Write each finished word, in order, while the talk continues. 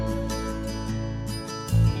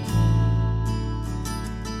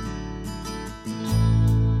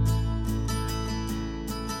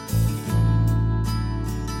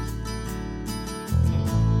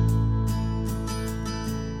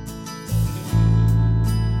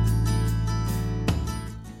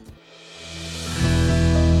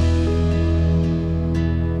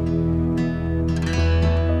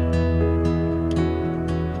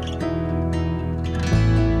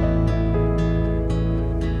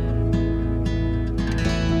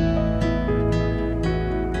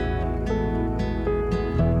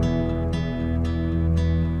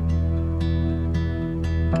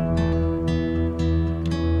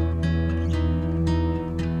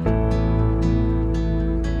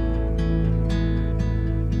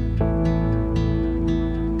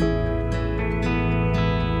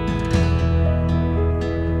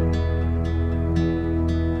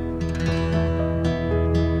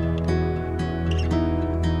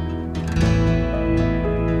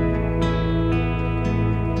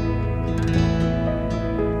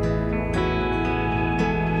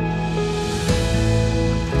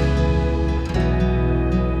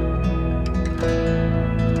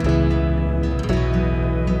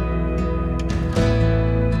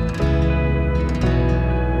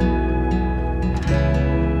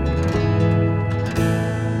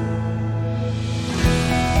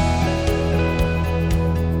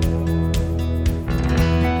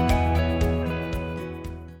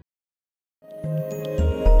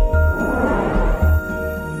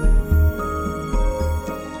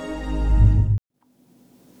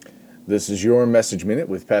This is your Message Minute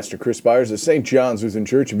with Pastor Chris Byers of St. John's Lutheran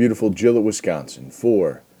Church in beautiful Gillett, Wisconsin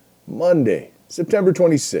for Monday, September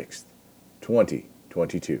 26th,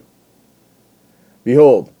 2022.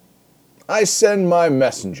 Behold, I send my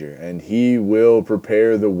messenger, and he will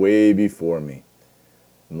prepare the way before me.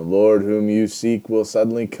 And the Lord whom you seek will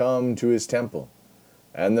suddenly come to his temple.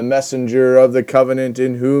 And the messenger of the covenant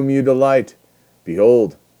in whom you delight,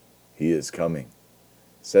 behold, he is coming,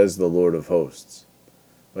 says the Lord of hosts.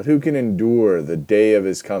 But who can endure the day of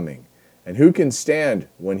his coming? And who can stand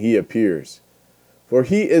when he appears? For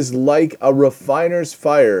he is like a refiner's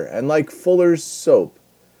fire and like fuller's soap.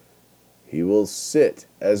 He will sit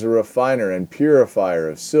as a refiner and purifier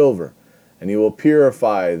of silver, and he will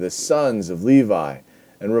purify the sons of Levi,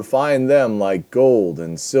 and refine them like gold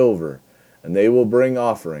and silver, and they will bring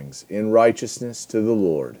offerings in righteousness to the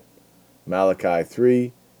Lord. Malachi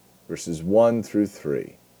 3, verses 1 through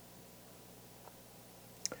 3.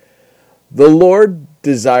 The Lord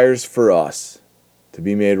desires for us to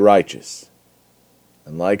be made righteous,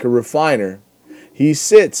 and like a refiner, he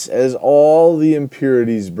sits as all the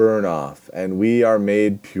impurities burn off, and we are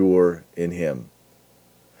made pure in him.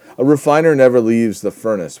 A refiner never leaves the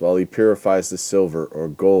furnace while he purifies the silver or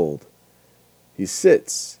gold. He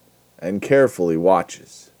sits and carefully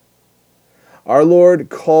watches. Our Lord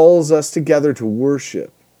calls us together to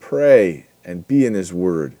worship, pray, and be in his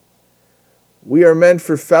word. We are meant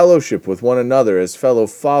for fellowship with one another as fellow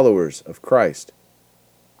followers of Christ.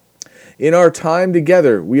 In our time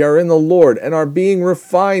together, we are in the Lord and are being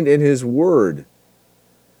refined in his word.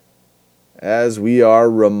 As we are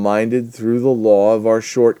reminded through the law of our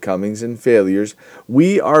shortcomings and failures,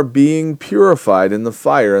 we are being purified in the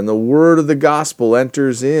fire, and the word of the gospel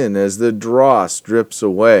enters in as the dross drips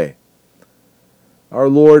away. Our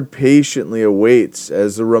Lord patiently awaits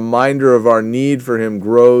as the reminder of our need for him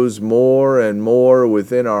grows more and more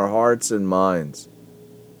within our hearts and minds.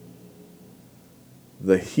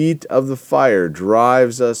 The heat of the fire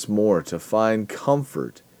drives us more to find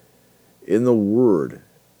comfort in the word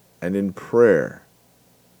and in prayer.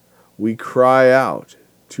 We cry out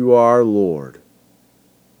to our Lord.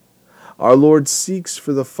 Our Lord seeks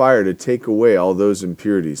for the fire to take away all those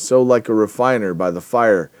impurities. So like a refiner by the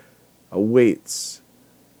fire awaits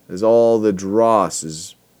as all the dross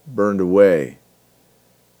is burned away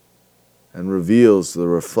and reveals the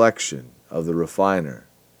reflection of the refiner,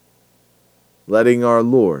 letting our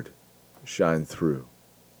Lord shine through.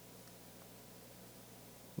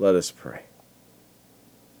 Let us pray.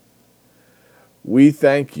 We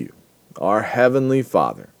thank you, our Heavenly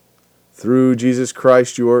Father, through Jesus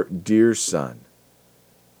Christ, your dear Son,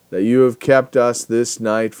 that you have kept us this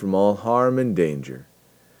night from all harm and danger.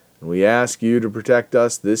 And we ask you to protect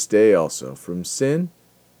us this day also from sin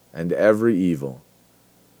and every evil,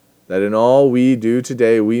 that in all we do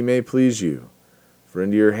today we may please you. For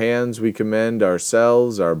into your hands we commend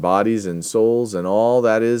ourselves, our bodies and souls, and all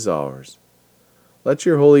that is ours. Let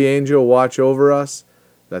your holy angel watch over us,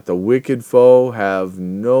 that the wicked foe have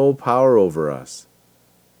no power over us.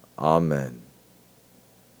 Amen.